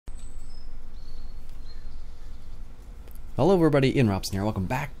Hello everybody, Ian Robson here. Welcome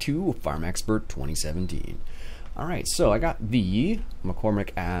back to Farm Expert 2017. Alright, so I got the McCormick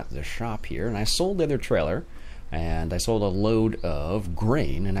at the shop here, and I sold the other trailer, and I sold a load of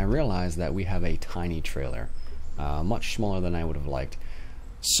grain, and I realized that we have a tiny trailer, much smaller than I would have liked.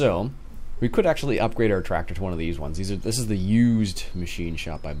 So, we could actually upgrade our tractor to one of these ones. This is the used machine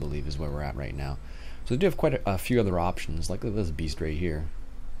shop, I believe, is where we're at right now. So they do have quite a few other options, like this beast right here.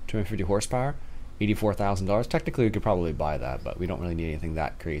 250 horsepower. $84,000. Technically, we could probably buy that, but we don't really need anything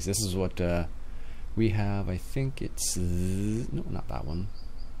that crazy. This is what we have. I think it's no, not that one.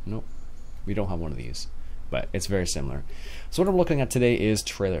 Nope, we don't have one of these, but it's very similar. So what I'm looking at today is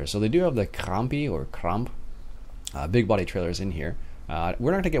trailers. So they do have the Krampi or Kramp big body trailers in here.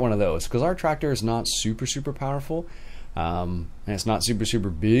 We're not gonna get one of those because our tractor is not super powerful, and it's not super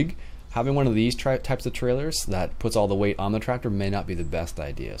big. Having one of these types of trailers that puts all the weight on the tractor may not be the best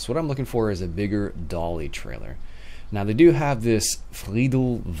idea. So what I'm looking for is a bigger dolly trailer. Now they do have this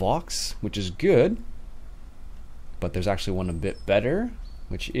Friedel Vox, which is good, but there's actually one a bit better,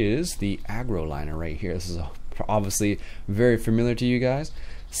 which is the AgroLiner right here. This is obviously very familiar to you guys.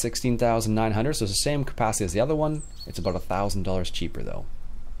 16,900, so it's the same capacity as the other one. It's about $1,000 cheaper though,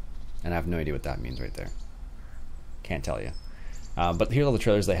 and I have no idea what that means right there. Can't tell you. But here's all the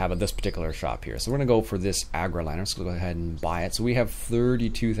trailers they have at this particular shop here. So we're going to go for this AgroLiner, so we'll go ahead and buy it. So we have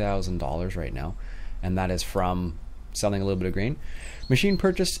 $32,000 right now, and that is from selling a little bit of grain. Machine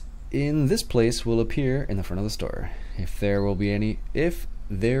purchase in this place will appear in the front of the store. If there will be any, that's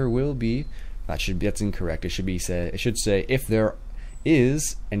incorrect. It should say if there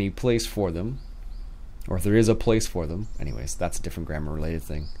is any place for them, or if there is a place for them. Anyways, that's a different grammar related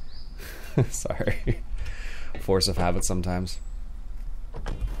thing. Sorry. Force of habit sometimes.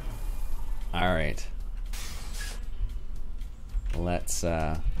 Alright, let's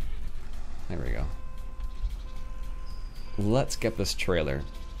there we go. Let's get this trailer.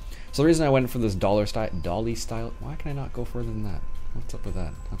 So the reason I went for this dolly style, why can I not go further than that? What's up with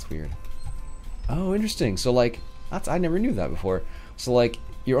that? That's weird. Oh, interesting. So like, I never knew that before. So like,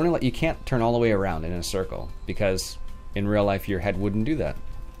 you can't turn all the way around in a circle, because in real life your head wouldn't do that.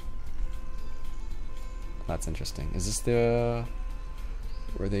 That's interesting. Is this the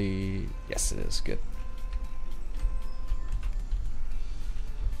yes, it is. Good.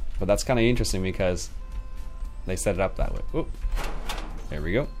 But that's kind of interesting because they set it up that way. Oop. There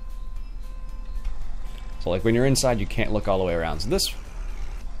we go. So like when you're inside, you can't look all the way around. So this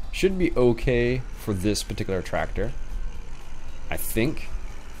should be okay for this particular tractor, I think.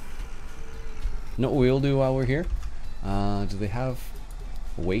 You know what we'll do while we're here? Do they have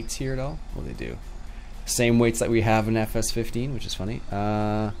weights here at all? Well, they do. Same weights that we have in FS15, which is funny.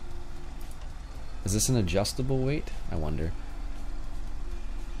 Is this an adjustable weight? I wonder.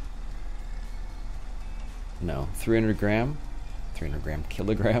 No, 300 gram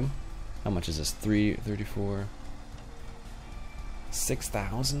kilogram. How much is this? 334.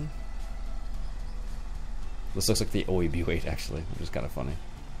 6,000. This looks like the OEB weight actually, which is kind of funny.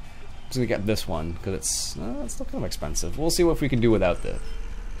 I'm just gonna get this one because it's still kind of expensive. We'll see what we can do without this.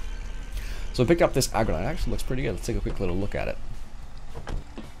 So I picked up this AgroLiner. It actually looks pretty good. Let's take a quick little look at it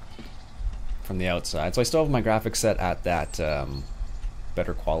from the outside. So I still have my graphics set at that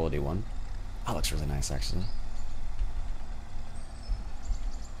better quality one. That looks really nice, actually.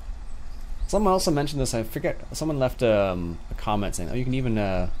 Someone also mentioned this. I forget. Someone left a comment saying, "Oh, you can even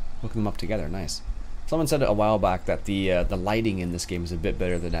hook them up together." Nice. Someone said a while back that the lighting in this game is a bit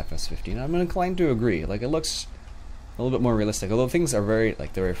better than FS15. I'm inclined to agree. Like, it looks a little bit more realistic. Although things are very,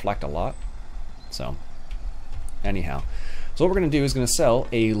 like, they reflect a lot. So, anyhow, so what we're going to do is going to sell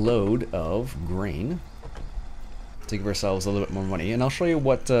a load of grain to give ourselves a little bit more money, and I'll show you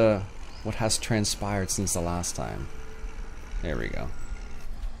what has transpired since the last time. There we go.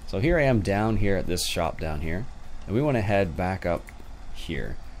 So here I am down here at this shop down here, and we want to head back up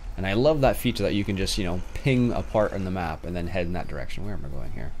here. And I love that feature that you can just, you know, ping a part on the map and then head in that direction. Where am I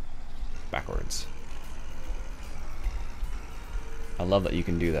going here? Backwards. I love that you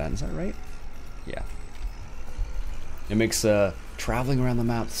can do that. Is that right? Yeah. It makes traveling around the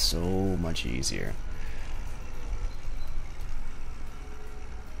map so much easier.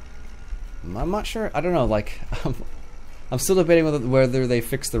 I'm not sure. I don't know. Like, I'm still debating whether they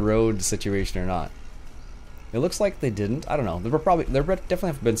fixed the road situation or not. It looks like they didn't. I don't know. There definitely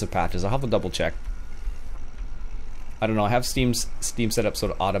have been some patches. I'll have to double check. I don't know. I have Steam set up so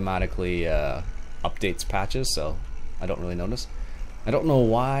it automatically updates patches, so I don't really notice. I don't know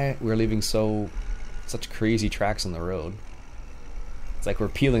why we're leaving such crazy tracks on the road. It's like we're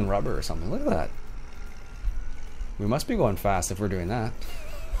peeling rubber or something. Look at that. We must be going fast if we're doing that.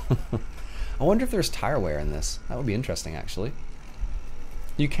 I wonder if there's tire wear in this. That would be interesting, actually.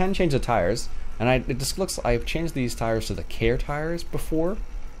 You can change the tires, and it just looks. I've changed these tires to the Care tires before,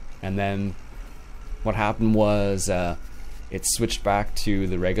 and then what happened was it switched back to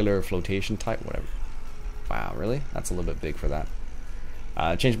the regular flotation type. Whatever. Wow, really? That's a little bit big for that.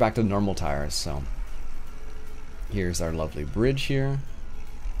 Changed back to the normal tires. So here's our lovely bridge here.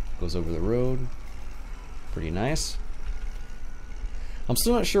 Goes over the road. Pretty nice. I'm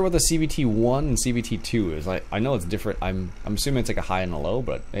still not sure what the CVT1 and CVT2 is. I know it's different. I'm assuming it's like a high and a low,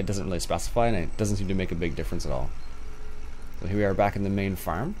 but it doesn't really specify, and it doesn't seem to make a big difference at all. So here we are back in the main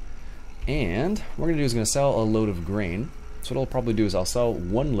farm, and what we're gonna do is gonna sell a load of grain. So what I'll probably do is I'll sell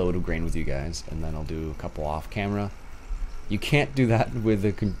one load of grain with you guys, and then I'll do a couple off camera. You can't do that with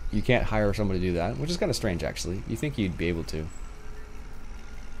the. You can't hire somebody to do that, which is kind of strange actually. You think you'd be able to.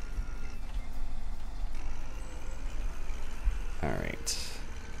 Alright.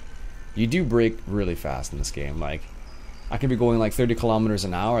 You do brake really fast in this game. Like, I can be going like 30 kilometers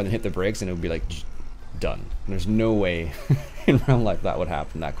an hour and then hit the brakes and it would be like, done. There's no way in real life that would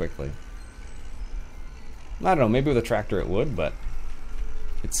happen that quickly. I don't know, maybe with a tractor it would, but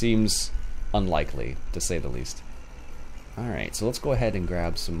it seems unlikely, to say the least. Alright, so let's go ahead and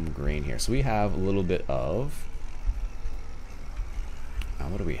grab some grain here. So we have a little bit of...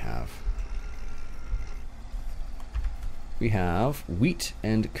 what do we have? We have wheat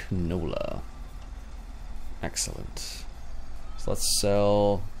and canola. Excellent. So let's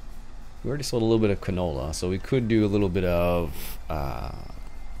sell... We already sold a little bit of canola, so we could do a little bit of...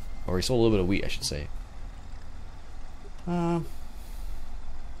 or we sold a little bit of wheat, I should say. Let's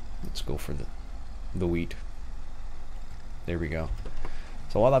go for the wheat. There we go.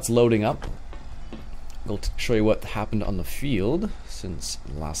 So while that's loading up, I'll show you what happened on the field since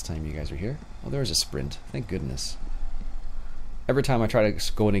last time you guys were here. Oh, there's a sprint. Thank goodness. Every time I try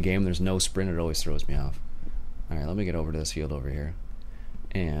to go in a game, there's no sprint. It always throws me off. Alright, let me get over to this field over here.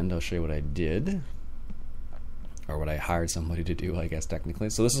 And I'll show you what I did. Or what I hired somebody to do, I guess, technically.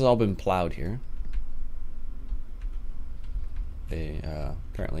 So this has all been plowed here. They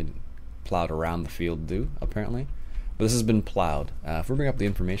apparently plowed around the field, apparently. But this has been plowed. If we bring up the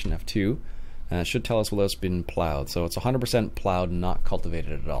information, F2, it should tell us whether it's been plowed. So it's 100% plowed, not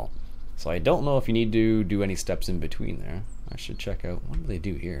cultivated at all. So I don't know if you need to do any steps in between there. I should check out, what do they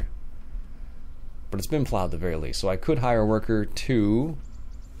do here? But it's been plowed at the very least. So I could hire a worker to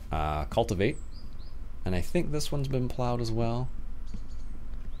cultivate. And I think this one's been plowed as well.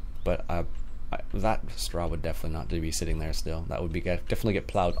 But that straw would definitely not be sitting there still. That would be definitely get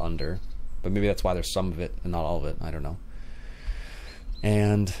plowed under. But maybe that's why there's some of it and not all of it. I don't know.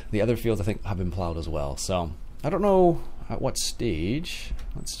 And the other fields I think have been plowed as well. So I don't know at what stage.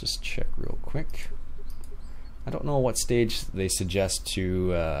 Let's just check real quick. I don't know what stage they suggest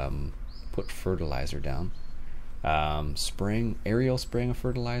to put fertilizer down. Aerial spraying of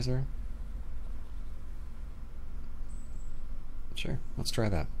fertilizer. Sure, let's try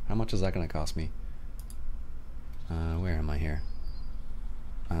that. How much is that going to cost me? Where am I here?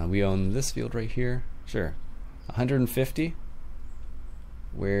 We own this field right here. Sure. 150?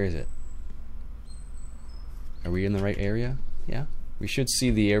 Where is it? Are we in the right area? Yeah. We should see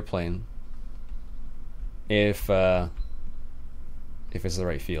the airplane if it's the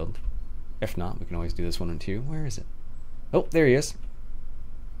right field. If not, we can always do this one and two. Where is it? Oh, there he is.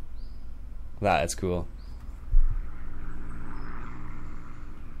 That is cool.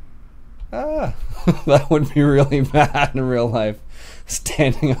 Ah, that would be really bad in real life.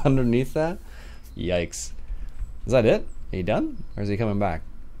 Standing underneath that? Yikes. Is that it? Are you done? Or is he coming back?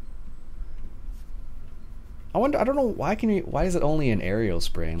 I wonder, I don't know, why is it only an aerial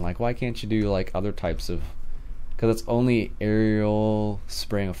spraying? Like, why can't you do like other types of, because it's only aerial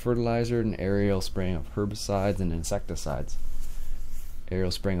spraying of fertilizer and aerial spraying of herbicides and insecticides.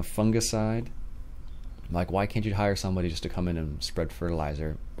 Aerial spraying of fungicide. Like, why can't you hire somebody just to come in and spread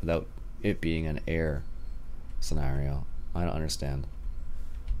fertilizer without it being an air scenario? I don't understand.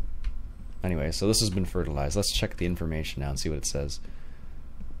 Anyway, so this has been fertilized. Let's check the information now and see what it says.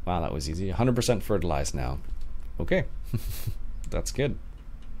 Wow, that was easy. 100% fertilized now. Okay, that's good.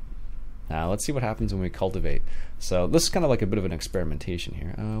 Now let's see what happens when we cultivate. So this is kind of like a bit of an experimentation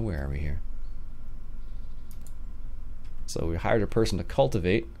here. Where are we here? So we hired a person to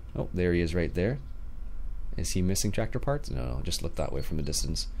cultivate. Oh, there he is right there. Is he missing tractor parts? No, just look that way from a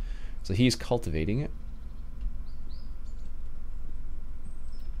distance. So he's cultivating it.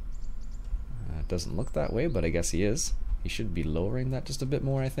 It doesn't look that way, but I guess he is. He should be lowering that just a bit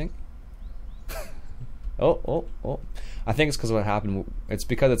more, I think. Oh. I think it's because of what happened. It's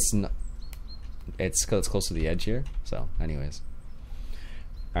because it's because it's close to the edge here. So, anyways.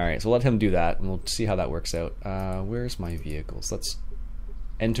 Alright, so let him do that, and we'll see how that works out. Where's my vehicles? Let's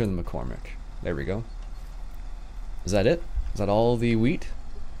enter the McCormick. There we go. Is that it? Is that all the wheat?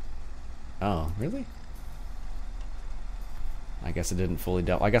 Oh, really? I guess it didn't fully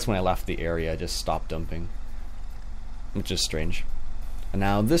dump. I guess when I left the area, I just stopped dumping. Which is strange. And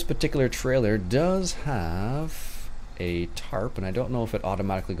now this particular trailer does have a tarp, and I don't know if it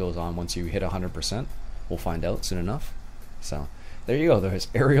automatically goes on once you hit 100%. We'll find out soon enough. So there you go. There's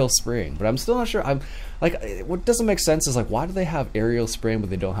aerial spraying, but I'm still not sure. I'm like, what doesn't make sense is like, why do they have aerial spraying but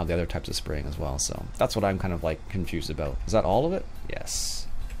they don't have the other types of spraying as well? So that's what I'm kind of like confused about. Is that all of it? Yes.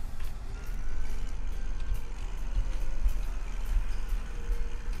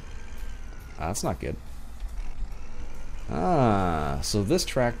 That's not good. Ah, so this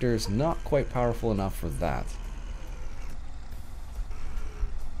tractor is not quite powerful enough for that.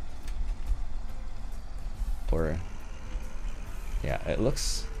 Or, yeah, it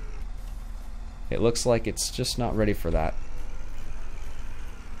looks like it's just not ready for that.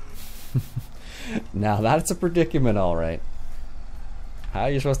 Now that's a predicament, all right. How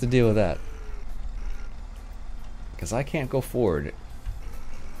are you supposed to deal with that? Because I can't go forward.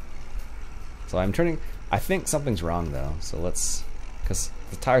 So I'm turning. I think something's wrong though. So let's, because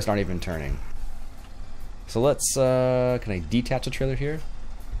the tires aren't even turning. So let's. Can I detach the trailer here?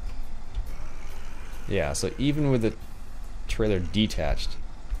 Yeah. So even with the trailer detached,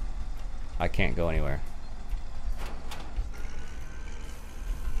 I can't go anywhere.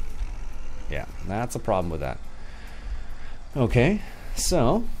 Yeah, that's a problem with that. Okay,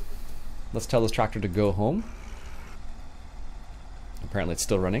 so let's tell this tractor to go home. Apparently it's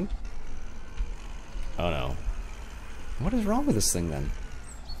still running. Oh no. What is wrong with this thing then?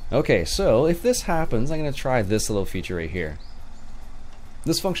 Okay, so if this happens, I'm going to try this little feature right here.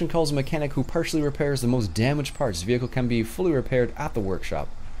 This function calls a mechanic who partially repairs the most damaged parts. The vehicle can be fully repaired at the workshop.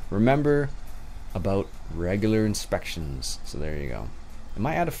 Remember about regular inspections. So there you go. Am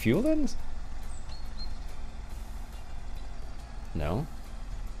I out of fuel then? No.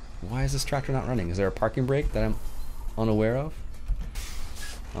 Why is this tractor not running? Is there a parking brake that I'm unaware of?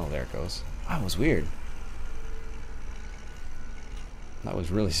 Oh, there it goes. That was weird. That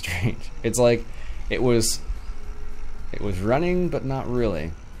was really strange. It's like it was running, but not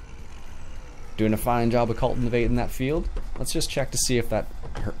really. Doing a fine job of cultivating that field. Let's just check to see if that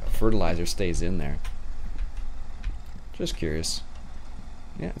fertilizer stays in there. Just curious.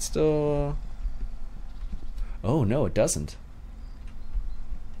 Yeah, it's still... Oh, no, it doesn't.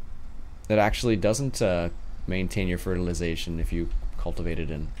 It actually doesn't maintain your fertilization if you cultivate it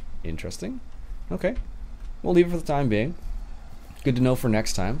in. Interesting. Okay. We'll leave it for the time being. Good to know for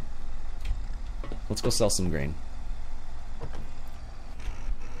next time. Let's go sell some grain.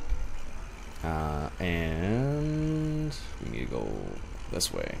 And we need to go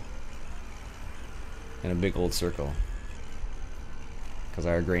this way. In a big old circle. Because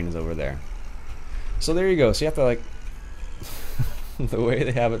our grain is over there. So there you go. So you have to like... the way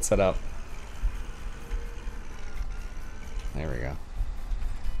they have it set up. There we go.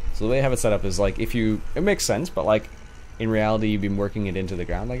 So the way they have it set up is like if you... It makes sense, but like in reality you've been working it into the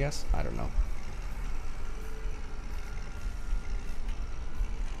ground, I guess? I don't know.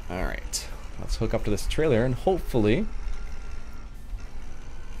 Alright. Let's hook up to this trailer and hopefully...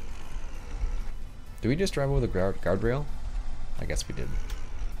 Did we just drive over the guardrail? I guess we did.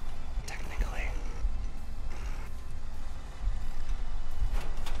 Technically.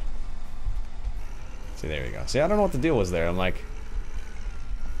 See, there we go. See, I don't know what the deal was there. I'm like...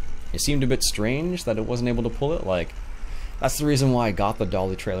 It seemed a bit strange that it wasn't able to pull it. Like, that's the reason why I got the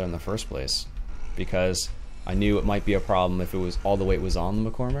dolly trailer in the first place. Because I knew it might be a problem if it was all the weight was on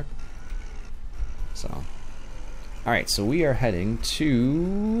the McCormick. So... Alright, so we are heading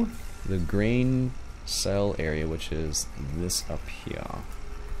to the grain cell area, which is this up here.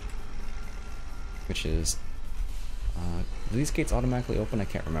 Which is... do these gates automatically open? I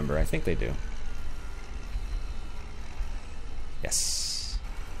can't remember. I think they do. Yes.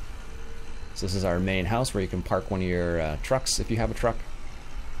 So this is our main house where you can park one of your trucks if you have a truck.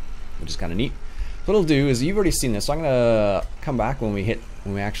 Which is kind of neat. What I'll do is, you've already seen this, so I'm going to come back when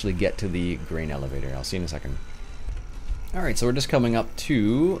we actually get to the grain elevator. I'll see you in a second. Alright, so we're just coming up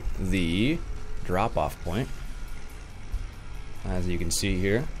to the drop-off point, as you can see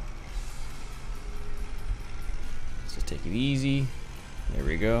here. Let's just take it easy. There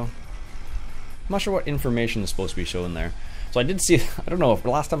we go. I'm not sure what information is supposed to be shown there. So I did see, I don't know if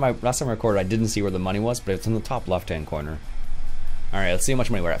last time I recorded I didn't see where the money was, but it's in the top left-hand corner. Alright, let's see how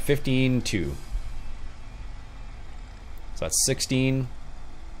much money we're at. 15.2. So that's 16,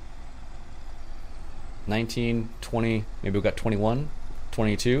 19, 20, maybe we got 21.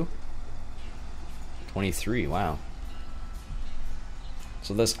 22, 23, wow.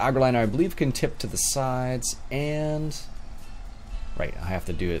 So this agroliner, I believe, can tip to the sides and... Right, I have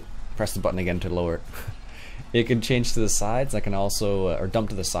to do it. Press the button again to lower it. It can change to the sides. I can also... or dump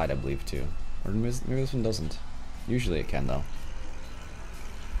to the side, I believe, too. Or maybe this one doesn't. Usually it can, though.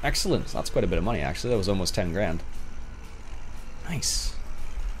 Excellent. So that's quite a bit of money, actually. That was almost 10 grand. Nice.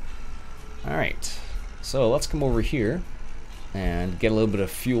 Alright. So let's come over here and get a little bit of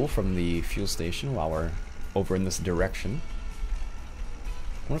fuel from the fuel station while we're over in this direction.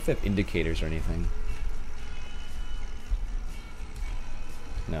 I wonder if they have indicators or anything.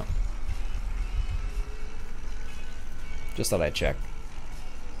 No. Just thought I'd check.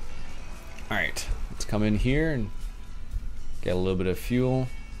 Alright, let's come in here and get a little bit of fuel.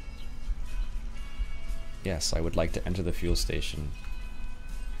 Yes, I would like to enter the fuel station.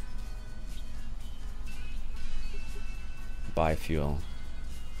 Buy fuel.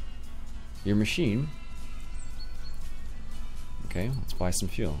 Your machine. Okay, let's buy some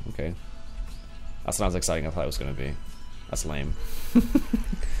fuel. Okay. That's not as exciting as I thought it was going to be. That's lame.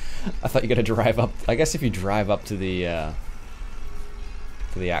 I thought you got to drive up. I guess if you drive up to the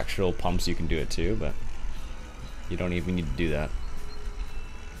actual pumps, you can do it too, but you don't even need to do that.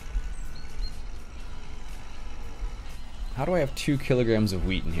 How do I have 2 kilograms of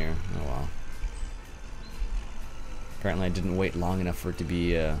wheat in here? Oh wow. Apparently I didn't wait long enough for it to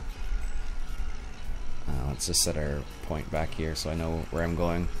be let's just set our point back here so I know where I'm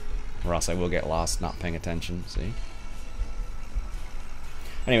going, or else I will get lost not paying attention. See?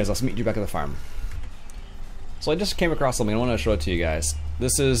 Anyways, I'll meet you back at the farm. So I just came across something. I want to show it to you guys.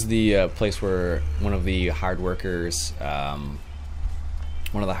 This is the place where one of the hired workers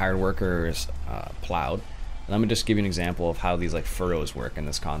plowed. And let me just give you an example of how these like furrows work in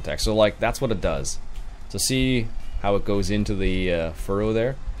this context. So like that's what it does. So see how it goes into the furrow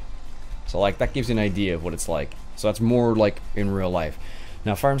there? So like that gives you an idea of what it's like. So that's more like in real life.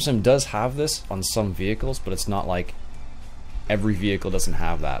 Now Farm Sim does have this on some vehicles, but it's not like every vehicle doesn't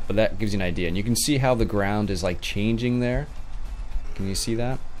have that. But that gives you an idea. And you can see how the ground is like changing there. Can you see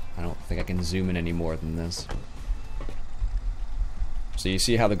that? I don't think I can zoom in any more than this. So you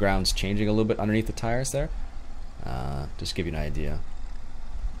see how the ground's changing a little bit underneath the tires there? Just give you an idea.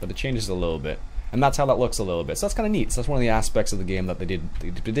 But it changes a little bit. And that's how that looks a little bit. So that's kind of neat. So that's one of the aspects of the game that they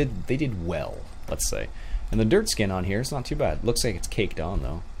did well, let's say. And the dirt skin on here is not too bad. Looks like it's caked on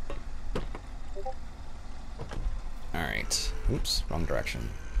though. Alright. Oops, wrong direction.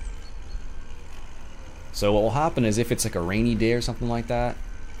 So what will happen is if it's like a rainy day or something like that,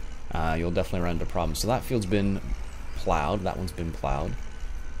 you'll definitely run into problems. So that field's been plowed. That one's been plowed.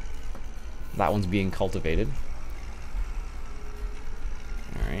 That one's being cultivated.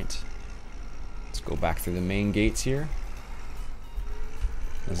 Alright. Let's go back through the main gates here.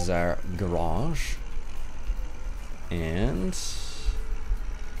 This is our garage. And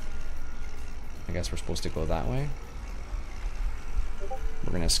I guess we're supposed to go that way.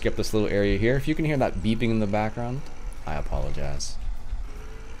 We're going to skip this little area here. If you can hear that beeping in the background, I apologize.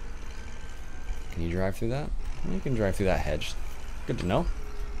 Can you drive through that? You can drive through that hedge. Good to know.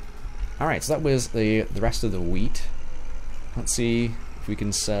 Alright, so that was the rest of the wheat. Let's see if we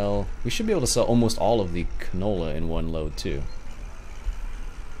can sell... We should be able to sell almost all of the canola in one load too.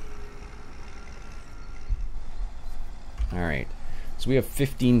 Alright, so we have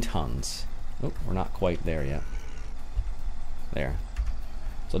 15 tons. Oh, we're not quite there yet. There.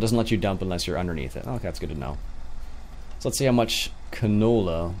 So it doesn't let you dump unless you're underneath it. Okay, that's good to know. So let's see how much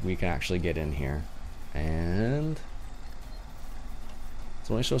canola we can actually get in here. And...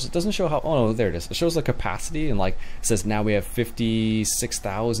 so it shows, it doesn't show how... oh no, there it is. It shows the capacity and like, it says now we have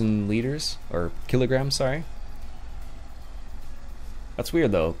 56,000 liters, or kilograms, sorry. That's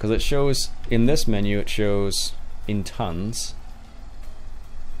weird though, because it shows, in this menu it shows in tons.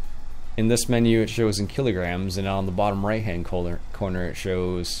 In this menu it shows in kilograms, and on the bottom right hand corner it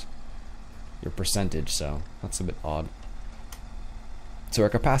shows your percentage, so that's a bit odd. So our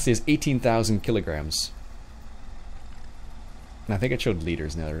capacity is 18,000 kilograms. And I think it showed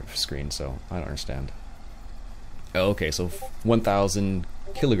liters in the other screen, so I don't understand. Oh, okay, so 1,000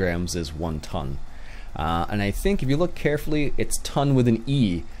 kilograms is 1 ton. And I think if you look carefully, it's ton with an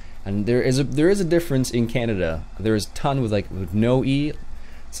E. And there is a difference in Canada. There is ton with no E.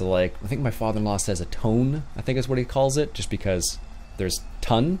 So like, I think my father-in-law says a tone, I think is what he calls it, just because there's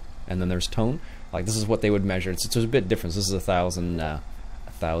ton and then there's tone. Like this is what they would measure. So there's a bit difference. This is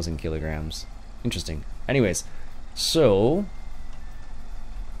 1,000 kilograms. Interesting. Anyways, so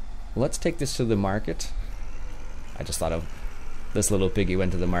let's take this to the market. I just thought of this little piggy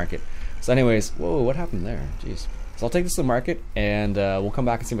went to the market. So anyways, whoa, what happened there? Jeez. So I'll take this to the market, and we'll come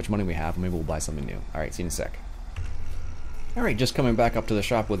back and see how much money we have, and maybe we'll buy something new. Alright, see you in a sec. Alright, just coming back up to the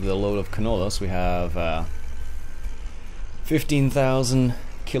shop with the load of canola. So we have 15,000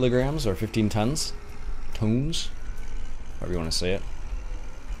 kilograms, or 15 tons. Tones, however you want to say it.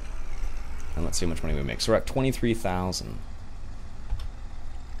 And let's see how much money we make. So we're at 23,000.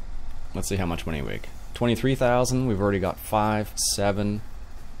 Let's see how much money we make. 23,000, we've already got 5, 7,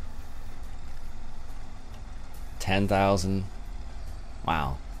 10,000.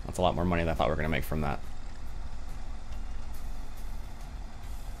 Wow, that's a lot more money than I thought we were going to make from that.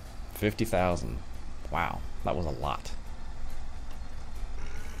 50,000. Wow, that was a lot.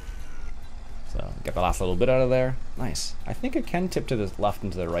 So, get the last little bit out of there. Nice. I think it can tip to the left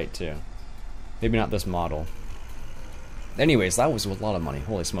and to the right too. Maybe not this model. Anyways, that was a lot of money.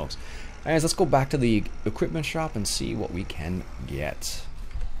 Holy smokes. Anyways, let's go back to the equipment shop and see what we can get.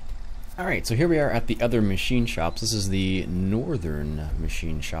 Alright, so here we are at the other machine shops. This is the northern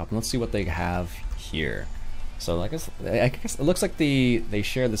machine shop. And let's see what they have here. So I guess it looks like they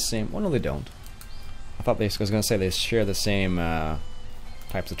share the same. Well, no, they don't. I was going to say they share the same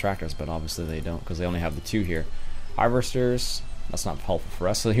types of tractors, but obviously they don't because they only have the two here. Harvesters, that's not helpful for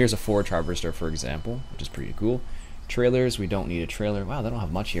us. So here's a forage harvester, for example, which is pretty cool. Trailers, we don't need a trailer. Wow, they don't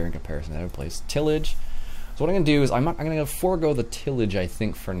have much here in comparison to the other place. Tillage. So what I'm going to do is I'm going to forego the tillage, I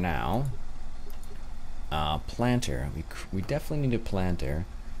think, for now. Planter. We definitely need a planter.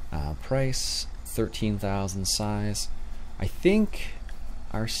 Price, 13,000. Size. I think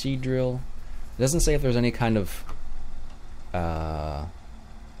our seed drill. It doesn't say if there's any kind of. The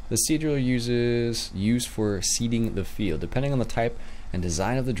seed drill used for seeding the field. Depending on the type and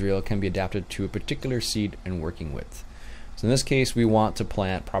design of the drill, can be adapted to a particular seed and working width. So in this case, we want to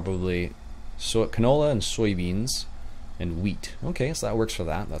plant probably canola and soybeans and wheat. Okay, so that works for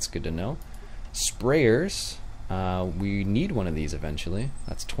that. That's good to know. Sprayers. We need one of these eventually.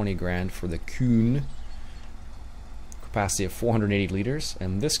 That's 20 grand for the Kuhn. Capacity of 480 liters.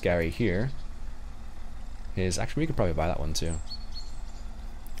 And this guy right here is actually, we could probably buy that one too.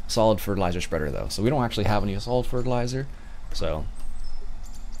 Solid fertilizer spreader though. So we don't actually have any solid fertilizer. So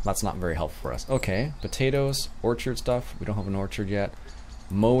that's not very helpful for us. Okay, potatoes, orchard stuff. We don't have an orchard yet.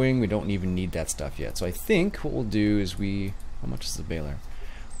 Mowing, we don't even need that stuff yet. So I think what we'll do is how much is the baler?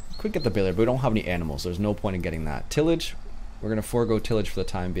 We could get the baler, but we don't have any animals. So there's no point in getting that. Tillage, we're going to forego tillage for the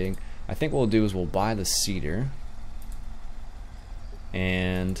time being. I think what we'll do is we'll buy the seeder.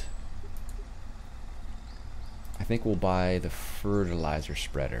 And I think we'll buy the fertilizer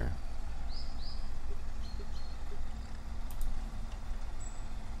spreader.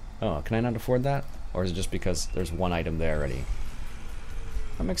 Oh, can I not afford that? Or is it just because there's one item there already?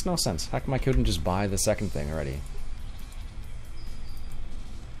 That makes no sense. How come I couldn't just buy the second thing already?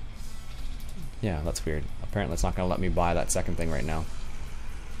 Yeah, that's weird. Apparently it's not going to let me buy that second thing right now.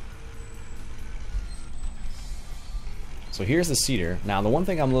 So here's the seeder. Now the one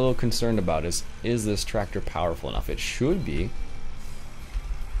thing I'm a little concerned about is this tractor powerful enough? It should be.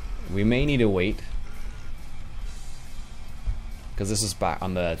 We may need to wait. Because this is back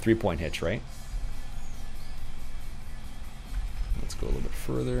on the 3-point hitch, right? Let's go a little bit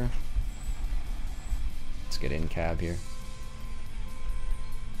further. Let's get in cab here.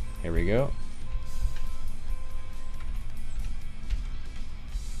 Here we go.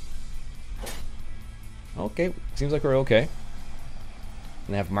 Okay, seems like we're okay.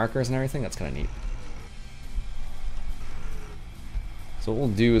 And they have markers and everything. That's kind of neat. So what we'll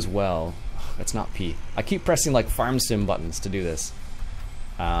do as well. That's not P. I keep pressing like farm sim buttons to do this.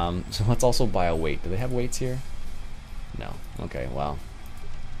 So let's also buy a weight. Do they have weights here? No. Okay, well.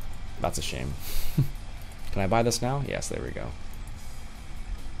 That's a shame. Can I buy this now? Yes, there we go.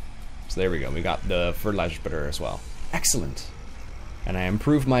 So there we go. We got the fertilizer spreader as well. Excellent. And I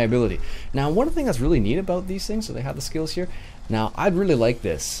improved my ability. Now, one thing that's really neat about these things, so they have the skills here. Now, I'd really like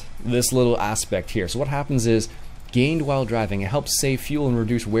this little aspect here. So what happens is, gained while driving, it helps save fuel and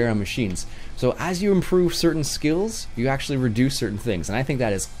reduce wear on machines. So as you improve certain skills, you actually reduce certain things, and I think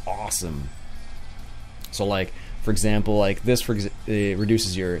that is awesome. So like, for example, like this,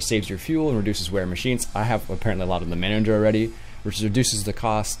 it saves your fuel and reduces wear on machines. I have apparently a lot of the manager already, which reduces the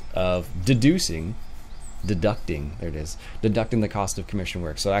cost of deducting the cost of commission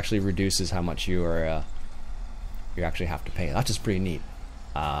work. So it actually reduces how much you actually have to pay. That's just pretty neat.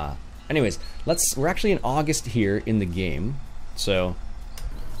 Anyways, we're actually in August here in the game, so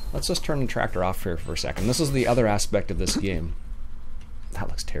let's just turn the tractor off here for a second. This is the other aspect of this game. That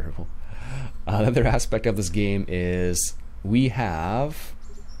looks terrible. The other aspect of this game is we have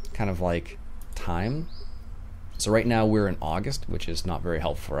kind of like time. So right now we're in August, which is not very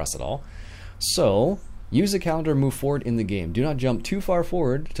helpful for us at all. So Use the calendar, move forward in the game. Do not jump too far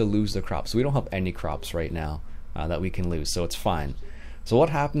forward to lose the crops. So we don't have any crops right now that we can lose, so it's fine. So what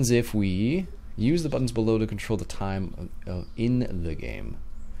happens if we use the buttons below to control the time in the game?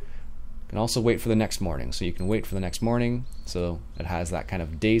 You can also wait for the next morning. So you can wait for the next morning, so it has that kind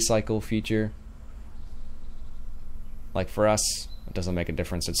of day cycle feature. Like for us, it doesn't make a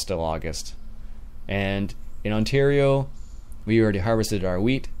difference, it's still August. And in Ontario, we already harvested our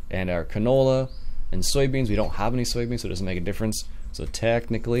wheat and our canola and soybeans. We don't have any soybeans, so it doesn't make a difference. So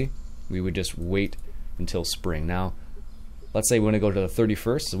technically, we would just wait until spring. Now, let's say we want to go to the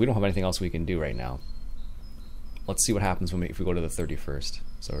 31st, so we don't have anything else we can do right now. Let's see what happens if we go to the 31st.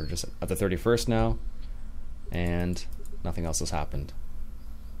 So we're just at the 31st now, and nothing else has happened.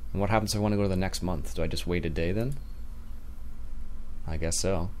 And what happens if I want to go to the next month? Do I just wait a day then? I guess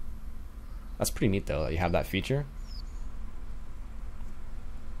so. That's pretty neat though, that you have that feature.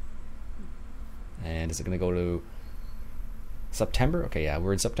 And is it going to go to September? Okay, yeah,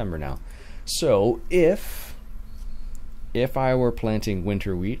 we're in September now. So if I were planting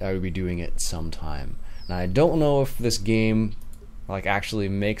winter wheat, I would be doing it sometime. Now I don't know if this game like actually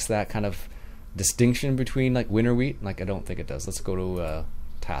makes that kind of distinction between like winter wheat. Like I don't think it does. Let's go to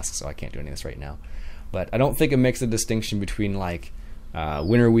tasks. So I can't do any of this right now. But I don't think it makes a distinction between like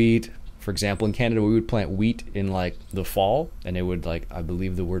winter wheat. For example, in Canada, we would plant wheat in like the fall, and it would like, I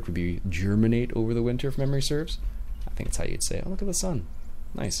believe the word would be germinate over the winter, if memory serves. I think that's how you'd say it. Oh, look at the sun.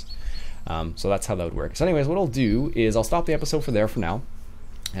 Nice. So that's how that would work. So anyways, what I'll do is I'll stop the episode for now,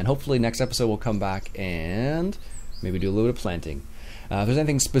 and hopefully next episode we'll come back and maybe do a little bit of planting. If there's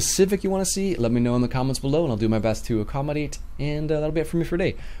anything specific you want to see, let me know in the comments below, and I'll do my best to accommodate. And that'll be it for me for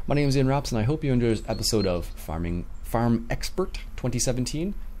today. My name is Ian Rops, and I hope you enjoyed this episode of Farm Expert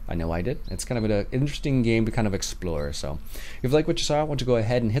 2017. I know I did. It's kind of an interesting game to kind of explore. So if you like what you saw, I want you to go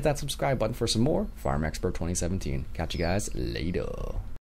ahead and hit that subscribe button for some more Farm Expert 2017. Catch you guys later.